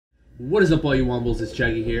What is up, all you Wombles? It's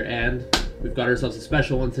Jaggy here, and we've got ourselves a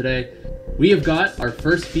special one today. We have got our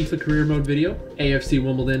first FIFA career mode video, AFC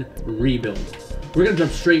Wimbledon Rebuild. We're going to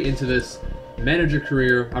jump straight into this manager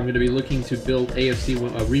career. I'm going to be looking to build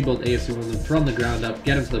rebuild AFC Wimbledon from the ground up,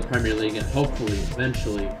 get them to the Premier League, and hopefully,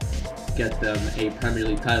 eventually, get them a Premier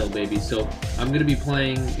League title, baby. So I'm going to be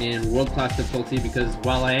playing in world-class difficulty because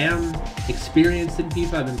while I am experienced in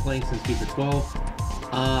FIFA, I've been playing since FIFA 12.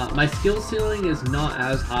 My skill ceiling is not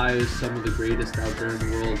as high as some of the greatest out there in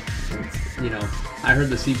the world. You know, I heard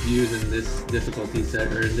the CPUs in this difficulty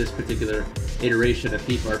set, or in this particular iteration of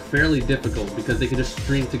FIFA, are fairly difficult because they can just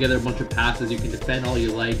string together a bunch of passes. You can defend all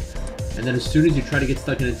you like, and then as soon as you try to get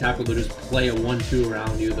stuck in a tackle, they'll just play a 1-2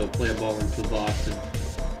 around you. They'll play a ball into the box, and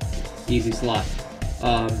easy slot.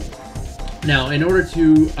 Now, in order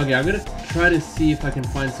to... Okay, I'm going to try to see if I can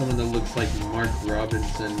find someone that looks like Mark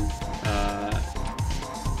Robinson.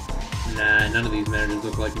 Nah, none of these managers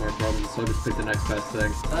look like Mark Robinson, so I'll just pick the next best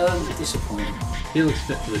thing. Disappointing. He looks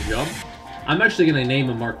fit for the job. I'm actually going to name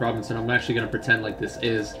him Mark Robinson. I'm actually going to pretend like this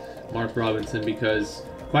is Mark Robinson because,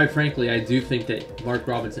 quite frankly, I do think that Mark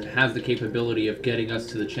Robinson has the capability of getting us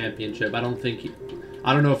to the championship. I don't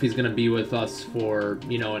know if he's going to be with us for,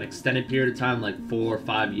 you know, an extended period of time, like 4 or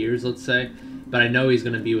 5 years, let's say. But I know he's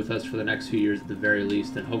going to be with us for the next few years at the very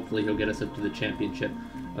least, and hopefully he'll get us up to the championship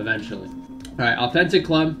eventually. All right, authentic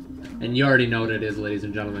club. And you already know what it is, ladies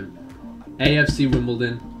and gentlemen. AFC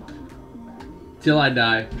Wimbledon. Till I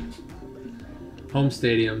die. Home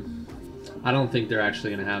stadium. I don't think they're actually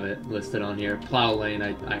going to have it listed on here. Plough Lane,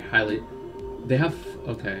 I highly... They have...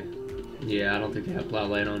 Okay. Yeah, I don't think they have Plough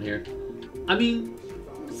Lane on here. I mean,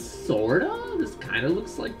 sorta. This kind of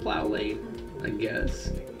looks like Plough Lane, I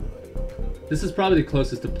guess. This is probably the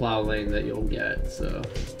closest to Plough Lane that you'll get, so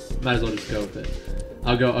might as well just go with it.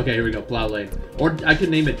 I'll go, okay, here we go, Plough Lane. Or I could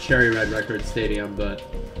name it Cherry Red Record Stadium, but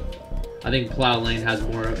I think Plough Lane has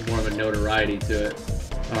more of a notoriety to it.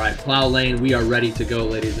 Alright, Plough Lane, we are ready to go,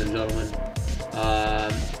 ladies and gentlemen.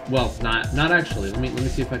 Well, not actually. Let me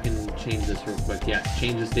see if I can change this real quick. Yeah,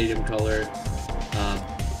 change the stadium color.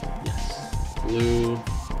 Yes. Blue.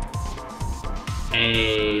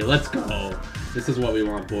 Hey, let's go. This is what we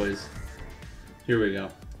want, boys. Here we go.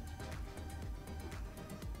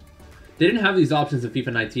 They didn't have these options in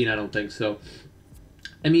FIFA 19, I don't think, so...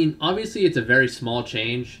 I mean, obviously it's a very small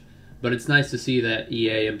change, but it's nice to see that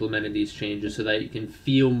EA implemented these changes so that you can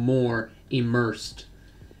feel more immersed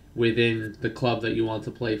within the club that you want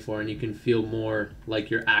to play for, and you can feel more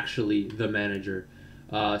like you're actually the manager.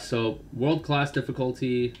 So, world-class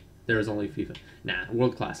difficulty, there's only FIFA. Nah,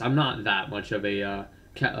 world-class. I'm not that much of a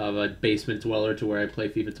basement dweller to where I play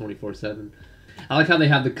FIFA 24/7. I like how they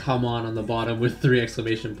have the "come on" the bottom with 3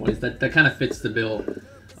 exclamation points. That kind of fits the bill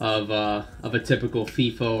of a typical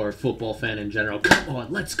FIFA or football fan in general. Come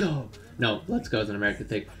on, let's go. No, let's go is an American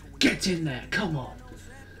thing. Get in there, come on.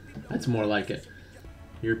 That's more like it.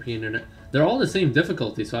 European Internet. They're all the same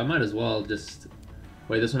difficulty, so I might as well just...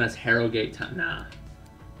 Wait, this one has Harrogate Town. Nah.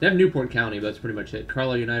 They have Newport County, but that's pretty much it.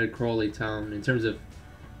 Carlisle United, Crawley Town. In terms of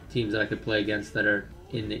teams that I could play against that are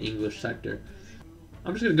in the English sector.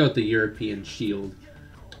 I'm just going to go with the European Shield.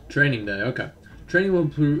 Training day, okay. Training will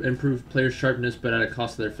improve players' sharpness, but at a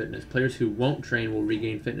cost of their fitness. Players who won't train will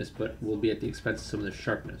regain fitness, but will be at the expense of some of their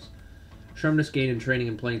sharpness. Sharpness gain in training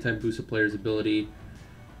and playing time boosts a player's ability.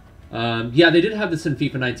 Yeah, they did have this in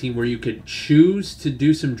FIFA 19 where you could choose to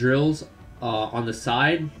do some drills on the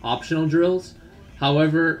side, optional drills.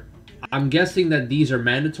 However, I'm guessing that these are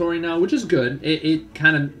mandatory now, which is good. It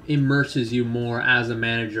kind of immerses you more as a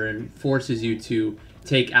manager and forces you to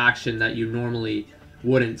take action that you normally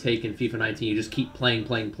wouldn't take in FIFA 19. You just keep playing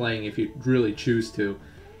if you really choose to.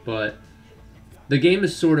 But the game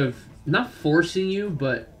is sort of not forcing you,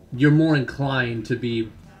 but you're more inclined to be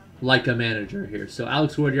like a manager here. So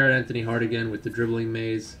Alex Woodyard, Anthony Hartigan with the dribbling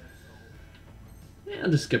maze. Yeah, I'll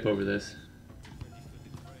just skip over this.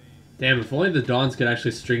 Damn, if only the Dons could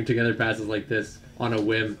actually string together passes like this on a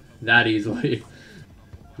whim that easily.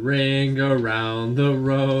 Ring around the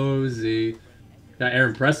rosy. Got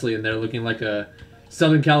Aaron Presley in there looking like a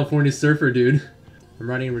Southern California surfer dude. I'm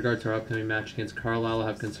writing in regard to our upcoming match against Carlisle. I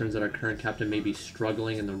have concerns that our current captain may be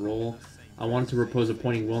struggling in the role. I wanted to propose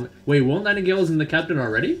appointing Will... Wait, Will Nightingale isn't the captain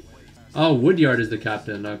already? Oh, Woodyard is the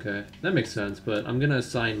captain. Okay, that makes sense, but I'm going to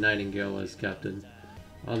assign Nightingale as captain.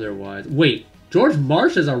 Otherwise... Wait, George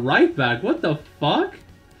Marsh is a right back? What the fuck?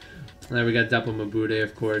 And then we got Depo Mabude,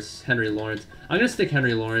 of course. Henry Lawrence. I'm going to stick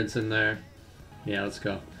Henry Lawrence in there. Yeah, let's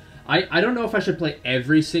go. I don't know if I should play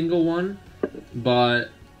every single one, but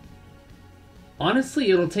honestly,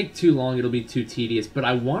 it'll take too long. It'll be too tedious, but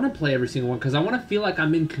I want to play every single one because I want to feel like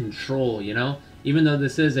I'm in control, you know? Even though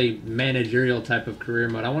this is a managerial type of career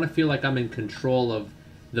mode, I want to feel like I'm in control of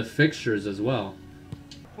the fixtures as well.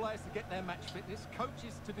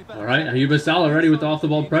 Alright, Ayuba Sal already with the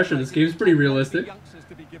off-the-ball pressure. This game's pretty realistic.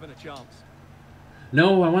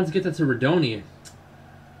 No, I wanted to get that to Rodoni.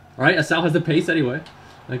 Alright, Asal has the pace anyway.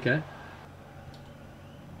 Okay.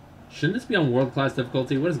 Shouldn't this be on world-class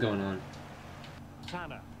difficulty? What is going on?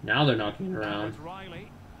 Now they're knocking around.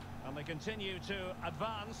 And they continue to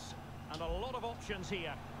advance, and a lot of options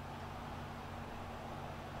here.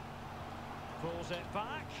 Pulls it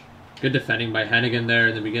back. Good defending by Hartigan there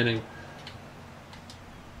in the beginning.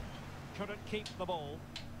 Couldn't keep the ball.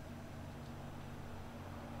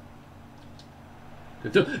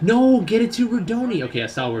 Good no, get it to Rodoni. Okay,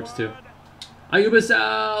 Asal works too. Ayuba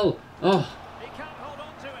Asal! Oh. He can't hold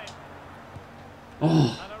on to it.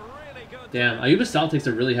 Oh. Damn, Ayuba Asal takes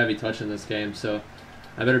a really heavy touch in this game, so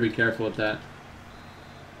I better be careful with that.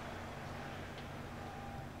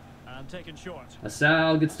 And taken short.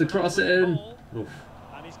 Asal gets the cross in. Oof.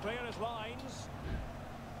 And he's clear as lines.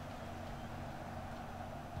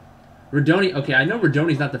 Rodoni, okay, I know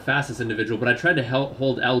Rodoni's not the fastest individual, but I tried to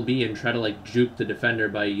hold LB and try to like juke the defender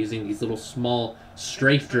by using these little small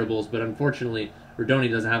strafe dribbles, but unfortunately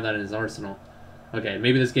Rodoni doesn't have that in his arsenal. Okay,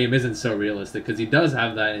 maybe this game isn't so realistic, because he does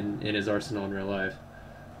have that in his arsenal in real life.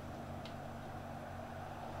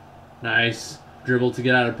 Nice. Dribble to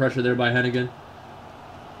get out of pressure there by Hartigan.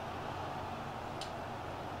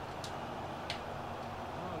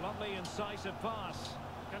 Oh, lovely incisive pass.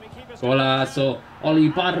 Can he keep us Golazo. Ollie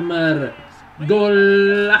Palmer.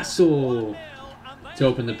 Golazo. To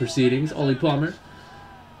open the proceedings, Ollie Palmer.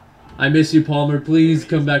 I miss you, Palmer. Please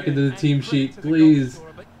come back into the team sheet. Please.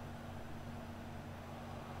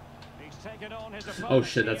 Oh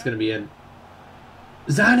shit, that's gonna be in.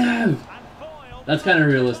 Zanev! That's kind of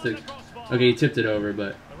realistic. Okay, he tipped it over,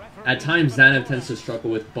 but at times Zanev tends to struggle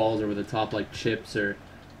with balls over the top, like chips or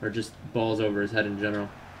just balls over his head in general.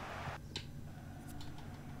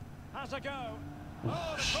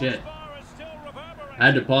 Oh shit. I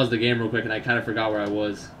had to pause the game real quick and I kind of forgot where I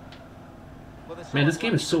was. Man, this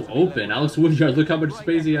game is so open. Alex Woodyard, look how much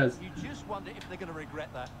space he has.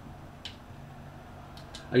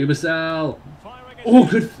 Ayuba Asal. Oh,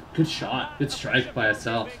 good shot. Good strike by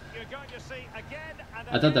Asal.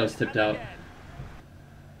 I thought that was tipped out.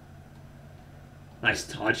 Nice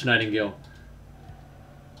touch, Nightingale.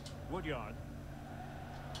 Woodyard.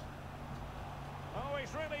 Oh,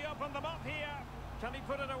 he's really opened them up here. Can he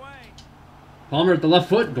put it away? Palmer at the left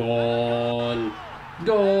foot. Goal.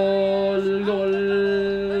 Goal.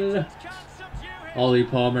 Goal. Ollie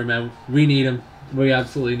Palmer, man. We need him. We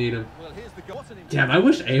absolutely need him. Damn, I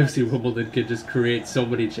wish AFC Wimbledon could just create so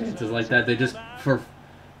many chances like that. They just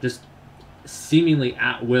seemingly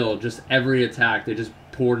at will, just every attack, they just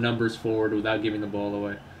pour numbers forward without giving the ball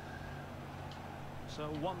away. So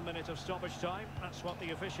 1 minute of stoppage time. That's what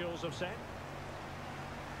the officials have said.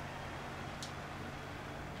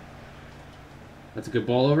 That's a good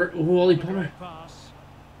ball over. Oh, Ollie Palmer.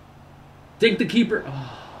 Dink the keeper.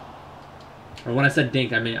 Oh. Or when I said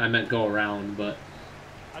dink, I meant go around, but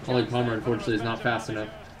Ollie Palmer unfortunately is not fast enough.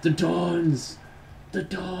 The Dons! The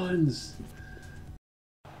Dons!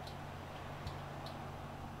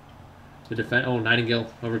 The defense. Oh,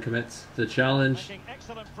 Nightingale overcommits the challenge.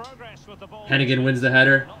 Hartigan wins the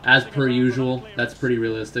header, as per usual. That's pretty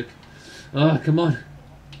realistic. Oh, come on.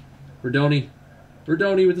 Rodoni.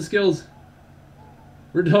 Rodoni with the skills.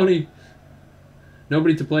 Rodoni.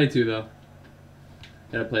 Nobody to play to, though.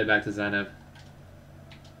 Gotta play it back to Zanev.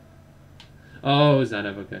 Oh,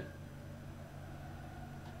 Zanev, okay.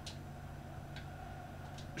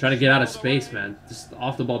 Trying to get out of space, man. Just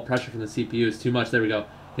off the ball pressure from the CPU is too much. There we go.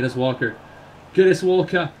 Guinness Walker. Guinness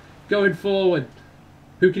Walker. Going forward.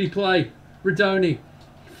 Who can he play? Rodoni.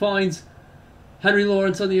 Finds Henry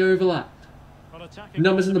Lawrence on the overlap.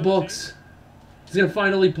 Numbers in the box. He's going to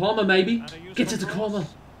find Ollie Palmer, maybe. Gets it to Palmer.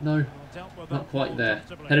 No. Not quite there.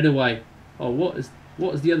 Headed away. Oh, what is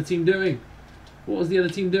the other team doing? What was the other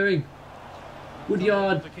team doing?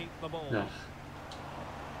 Woodyard. No.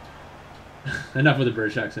 Enough with the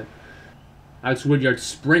British accent. Alex Woodyard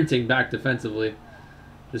sprinting back defensively.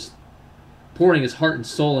 Just pouring his heart and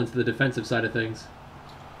soul into the defensive side of things.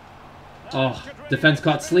 Oh, defense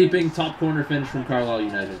caught sleeping. Top corner finish from Carlisle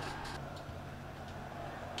United.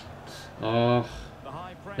 Oh,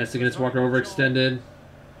 that's against Walker overextended.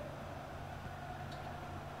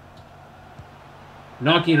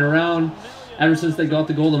 Knocking around. Ever since they got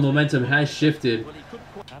the goal, the momentum has shifted.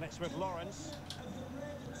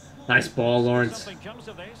 Nice ball, Lawrence.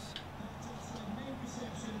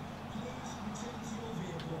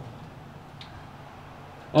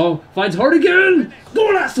 Oh, finds Hartigan!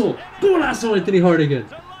 Golasso! Golasso, Anthony Hartigan!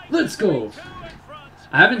 Let's go!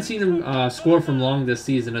 I haven't seen him score from long this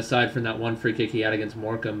season, aside from that one free kick he had against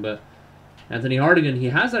Morecambe, but Anthony Hartigan, he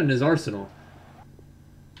has that in his arsenal.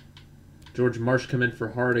 George Marsh come in for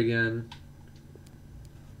Hartigan.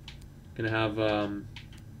 Gonna have,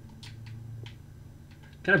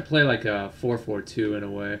 kind of play like a 4-4-2 in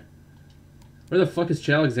a way. Where the fuck is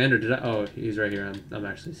Che Alexander? Oh, he's right here. I'm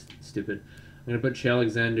actually stupid. I'm gonna put Che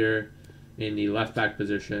Alexander in the left back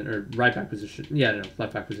position or right back position. Yeah, no,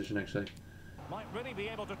 left back position actually. Might really be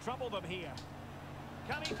able to trouble them here.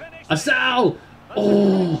 Can he finish? Asal!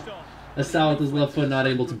 Oh, Asal with his left foot, not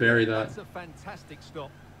able to bury that. That's a fantastic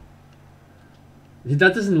stop.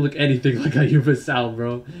 That doesn't look anything like Ayub Asal,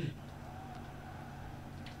 bro.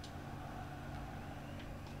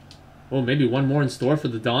 Oh, maybe one more in store for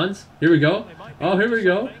the Dons. Here we go. Oh, here we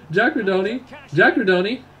go. Jack Rodoni. Jack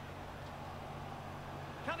Rodoni.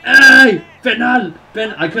 Hey! Fernand!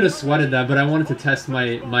 I could have sweated that, but I wanted to test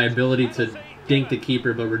my ability to dink the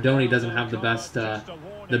keeper, but Rodoni doesn't have the best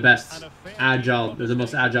agile, the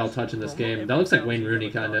most agile touch in this game. That looks like Wayne Rooney,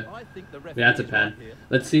 kind of. Yeah, that's a pen.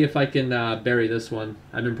 Let's see if I can bury this one.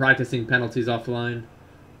 I've been practicing penalties offline.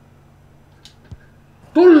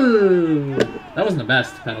 Goal! That wasn't the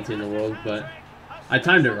best penalty in the world, but I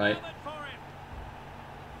timed it right.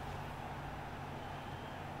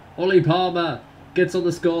 Ollie Palmer gets on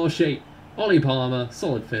the score sheet. Ollie Palmer,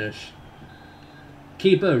 solid finish.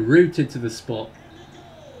 Keeper rooted to the spot.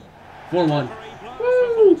 4-1.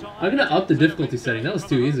 Woo! I'm gonna up the difficulty setting. That was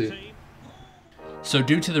too easy. So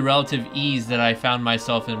due to the relative ease that I found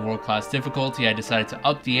myself in world class difficulty, I decided to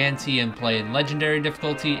up the ante and play in legendary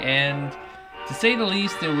difficulty, and to say the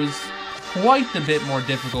least, it was quite a bit more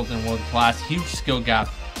difficult than world class. Huge skill gap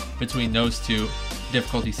between those two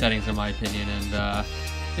difficulty settings in my opinion, and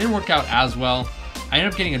didn't work out as well. I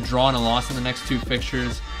ended up getting a draw and a loss in the next two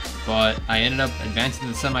fixtures, but I ended up advancing to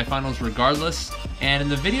the semifinals regardless. And in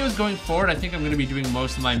the videos going forward, I think I'm going to be doing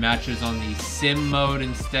most of my matches on the sim mode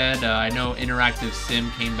instead. I know interactive sim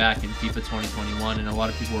came back in FIFA 2021 and a lot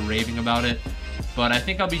of people were raving about it, but I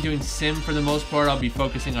think I'll be doing sim for the most part. I'll be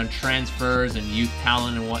focusing on transfers and youth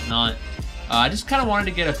talent and whatnot. I just kind of wanted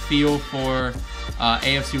to get a feel for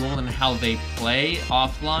AFC Wimbledon and how they play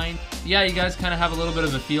offline. Yeah, you guys kind of have a little bit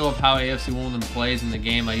of a feel of how AFC Wimbledon plays in the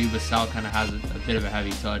game. Ayub Asal kind of has a bit of a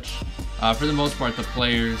heavy touch. For the most part, the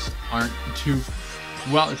players aren't too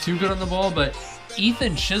good on the ball, but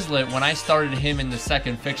Ethan Chislett, when I started him in the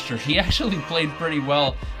second fixture, he actually played pretty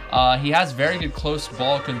well. He has very good close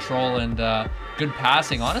ball control and good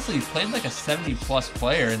passing. Honestly, he played like a 70+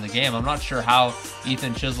 player in the game. I'm not sure how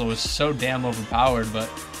Ethan Chislett was so damn overpowered, but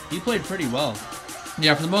he played pretty well.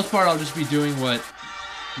 Yeah, for the most part, I'll just be doing what...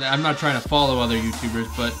 I'm not trying to follow other YouTubers,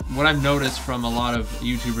 but what I've noticed from a lot of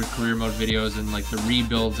YouTuber career mode videos and like the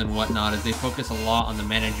rebuilds and whatnot is they focus a lot on the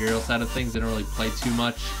managerial side of things. They don't really play too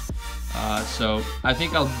much. So I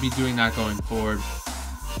think I'll be doing that going forward.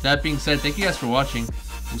 That being said, thank you guys for watching.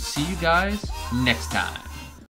 We'll see you guys next time.